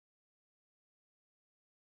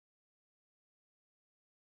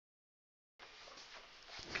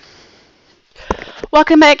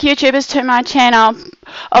Welcome back, YouTubers, to my channel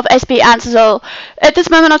of SB Answers All. At this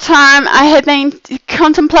moment of time, I have been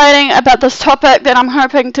contemplating about this topic that I'm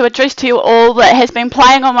hoping to address to you all that has been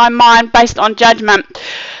playing on my mind based on judgment.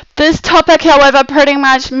 This topic, however, pretty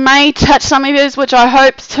much may touch some of you, which I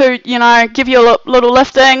hope to, give you a little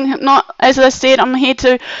lifting. Not, as I said, I'm here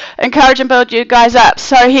to encourage and build you guys up.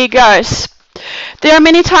 So here goes. There are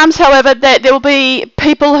many times, however, that there will be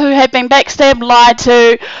people who have been backstabbed, lied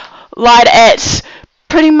to, lied at,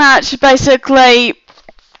 pretty much basically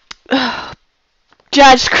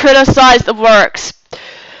judged, criticized the works.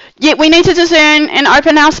 Yet we need to discern and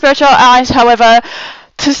open our spiritual eyes, however,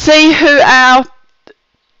 to see who are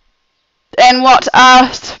and what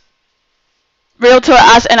are real to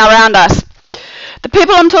us and around us. The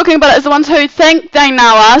people I'm talking about is the ones who think they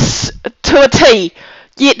know us to a T,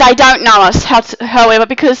 yet they don't know us, however,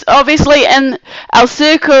 because obviously in our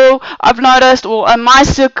circle, I've noticed, or in my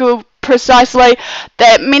circle precisely,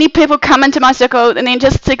 that many people come into my circle and then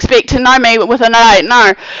just expect to know me within a day.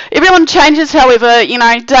 No, everyone changes, however,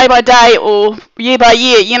 day by day or year by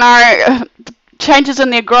year, changes in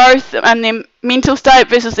their growth and their mental state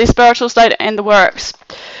versus their spiritual state and the works.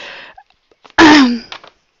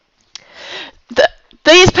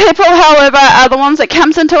 These people, however, are the ones that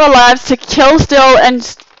comes into our lives to kill, steal,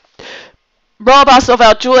 and rob us of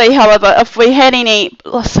our joy, however, if we had any,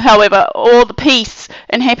 however, or the peace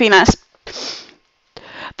and happiness.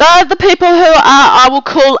 They are the people who are, I will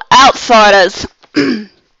call, outsiders in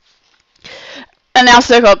our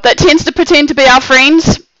circle, that tends to pretend to be our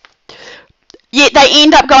friends, yet they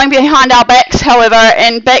end up going behind our backs, however,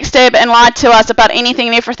 and backstab and lie to us about anything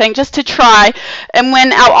and everything just to try and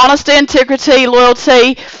win our honesty, integrity,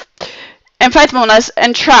 loyalty, and faithfulness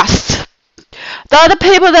and trust. They are the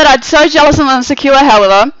people that are so jealous and insecure,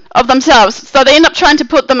 however, of themselves, so they end up trying to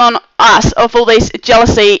put them on us of all these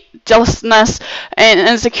jealousness and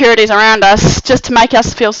insecurities around us just to make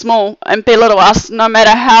us feel small and belittle us no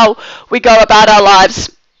matter how we go about our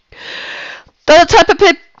lives. They're the type of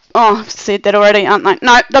people, oh, I've said that already, aren't they?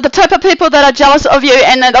 No, they're the type of people that are jealous of you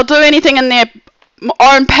and that they'll do anything in their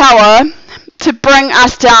own power to bring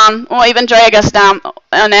us down or even drag us down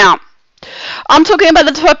and out. I'm talking about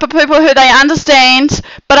the type of people who they understand,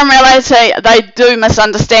 but in reality they do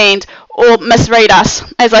misunderstand or misread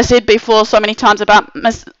us, as I said before so many times about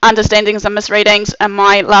misunderstandings and misreadings in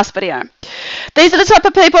my last video. These are the type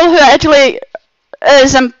of people who actually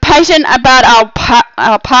is impatient about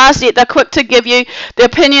our past, yet they're quick to give you their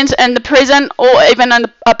opinions in the present or even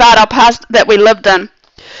about our past that we lived in.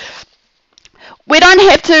 We don't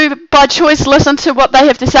have to, by choice, listen to what they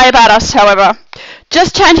have to say about us, however.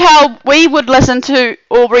 Just change how we would listen to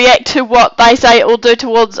or react to what they say or do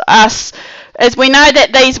towards us, as we know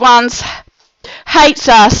that these ones hates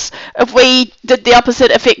us if we did the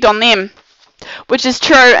opposite effect on them, which is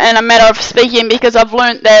true in a matter of speaking, because I've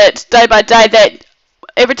learned that day by day that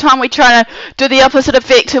every time we try to do the opposite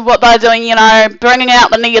effect to what they're doing, bringing out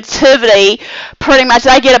the negativity, pretty much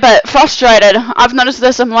they get a bit frustrated. I've noticed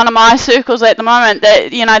this in one of my circles at the moment,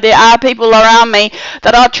 that, there are people around me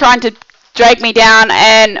that are trying to drag me down,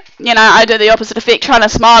 and, I do the opposite effect, trying to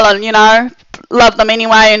smile and, love them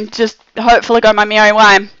anyway and just hopefully go my merry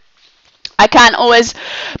way. I can't always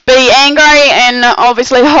be angry and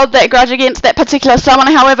obviously hold that grudge against that particular someone,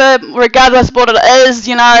 however, regardless of what it is,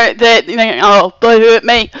 that, they hurt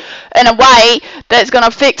me in a way that's going to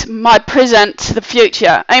affect my present to the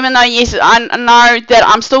future. Even though, yes, I know that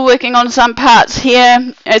I'm still working on some parts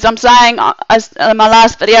here, as I'm saying as in my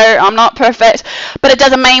last video, I'm not perfect, but it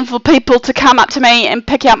doesn't mean for people to come up to me and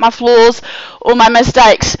pick out my flaws or my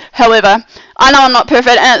mistakes, however. I know I'm not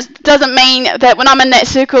perfect, and it doesn't mean that when I'm in that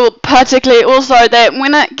circle, particularly also, that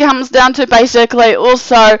when it comes down to basically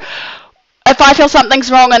also, if I feel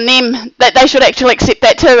something's wrong in them, that they should actually accept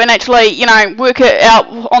that too and actually, work it out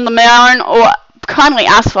on their own or kindly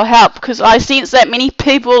ask for help, because I sense that many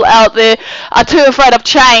people out there are too afraid of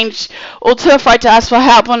change or too afraid to ask for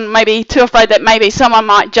help, and maybe too afraid that maybe someone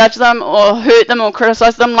might judge them or hurt them or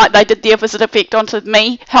criticize them like they did the opposite effect onto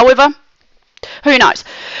me, however. Who knows?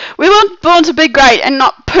 We were born to be great and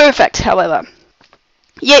not perfect, however.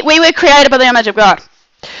 Yet we were created by the image of God.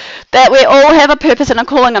 That we all have a purpose and a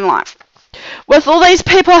calling in life. With all these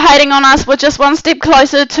people hating on us, we're just one step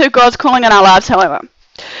closer to God's calling in our lives, however.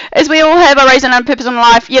 As we all have a reason and purpose in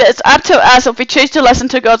life, yet it's up to us if we choose to listen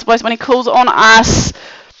to God's voice when He calls on us.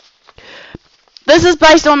 This is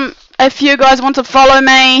based on, if you guys want to follow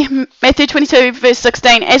me, Matthew 22 verse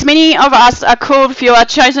 16. As many of us are called, few are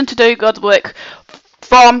chosen to do God's work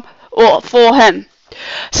from or for Him.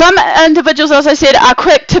 Some individuals, as I said, are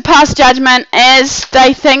quick to pass judgment as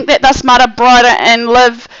they think that they're smarter, brighter, and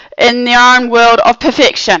live in their own world of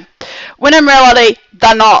perfection, when in reality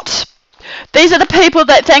they're not. These are the people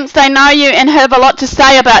that think they know you and have a lot to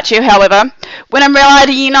say about you, however, when in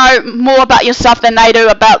reality you know more about yourself than they do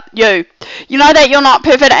about you. You know that you're not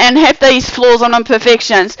perfect and have these flaws and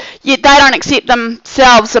imperfections, yet they don't accept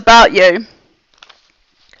themselves about you.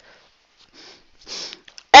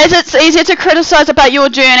 As it's easier to criticize about your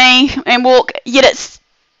journey and walk, yet it's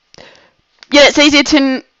easier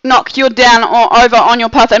to knock you down or over on your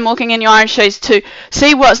path and walking in your own shoes, to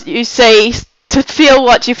see what you see, to feel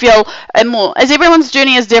what you feel, and more. As everyone's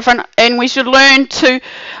journey is different, and we should learn to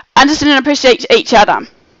understand and appreciate each other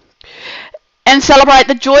and celebrate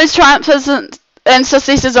the joys, triumphs, and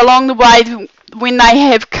successes along the way when they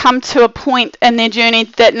have come to a point in their journey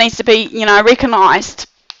that needs to be, recognized.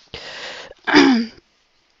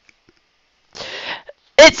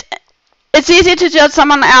 It's easier to judge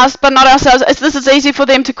someone else but not ourselves, as this is easy for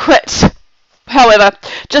them to quit, however,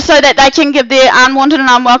 just so that they can give their unwanted and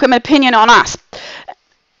unwelcome opinion on us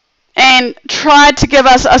and try to give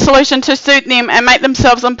us a solution to suit them and make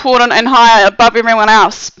themselves important and higher above everyone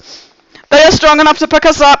else. They are strong enough to pick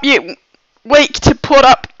us up, yet weak to put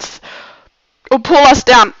up or pull us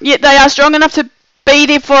down. Yet they are strong enough to be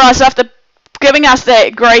there for us after giving us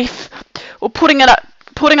that grief or putting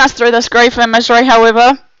us through this grief and misery,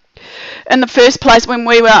 however, in the first place when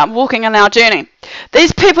we were walking in our journey.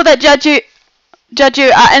 These people that judge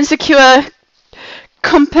you are insecure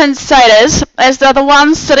compensators, as they're the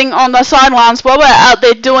ones sitting on the sidelines while we're out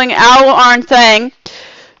there doing our own thing,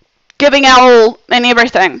 giving our all and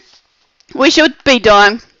everything we should be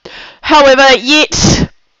doing. However, yet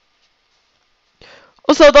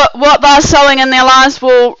also what they're sowing in their lives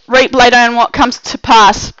will reap later in what comes to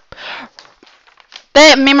pass.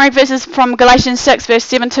 That memory verse is from Galatians 6 verse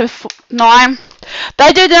 7 to 9.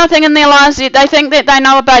 They do nothing in their lives, yet they think that they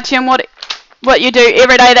know about you and what you do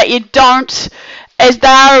every day that you don't, as they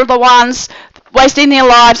are the ones wasting their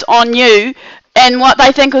lives on you, and what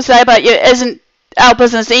they think or say about you isn't our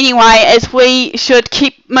business anyway, as we should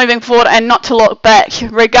keep moving forward and not to look back,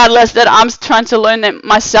 regardless. That I'm trying to learn that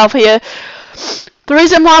myself here. The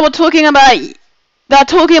reason why they're talking about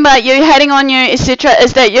you, hating on you, etc.,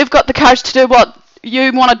 is that you've got the courage to do what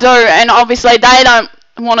you want to do, and obviously they don't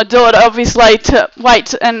want to do it, obviously, to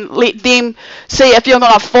wait and let them see if you're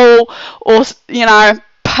going to fall or,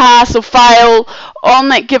 pass or fail on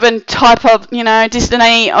that given type of,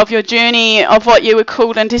 destiny of your journey, of what you were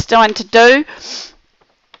called and destined to do.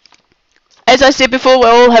 As I said before, we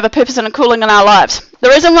all have a purpose and a calling in our lives. The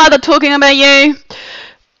reason why they're talking about you,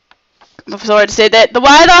 I've already said that, the way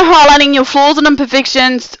they're highlighting your flaws and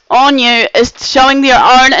imperfections on you is showing their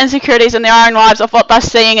own insecurities in their own lives of what they're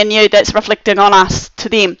seeing in you that's reflecting on us to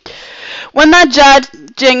them. When they're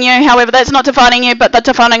judging you, however, that's not defining you, but they're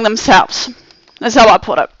defining themselves. That's how I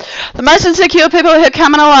put it. The most insecure people who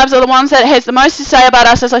come in our lives are the ones that has the most to say about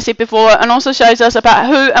us, as I said before, and also shows us about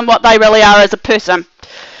who and what they really are as a person.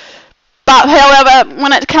 But however,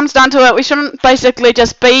 when it comes down to it, we shouldn't basically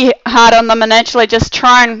just be hard on them and actually just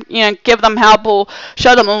try and, give them help or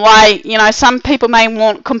show them a way. Some people may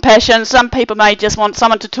want compassion, some people may just want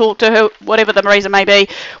someone to talk to, whatever the reason may be,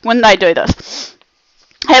 when they do this.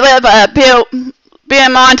 However, bear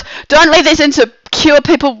in mind, don't let these insecure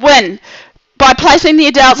people win by placing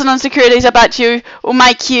their doubts and insecurities about you, or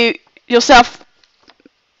make you yourself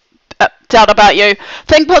doubt about you.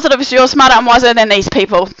 Think positive, as you're smarter and wiser than these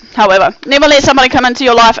people. However, never let somebody come into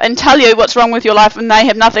your life and tell you what's wrong with your life when they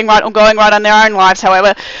have nothing right or going right in their own lives.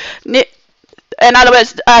 However, in other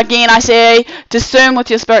words, again, I say, discern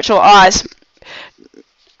with your spiritual eyes.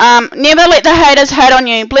 Never let the haters hate on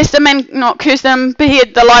you. Bless them and not curse them. Be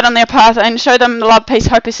the light on their path and show them the love, peace,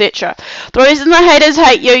 hope, etc. The reason the haters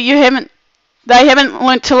hate you, they haven't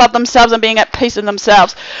learnt to love themselves and being at peace in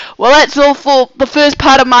themselves. Well, that's all for the first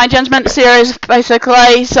part of my judgment series,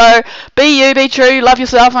 basically. So be you, be true, love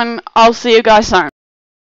yourself, and I'll see you guys soon.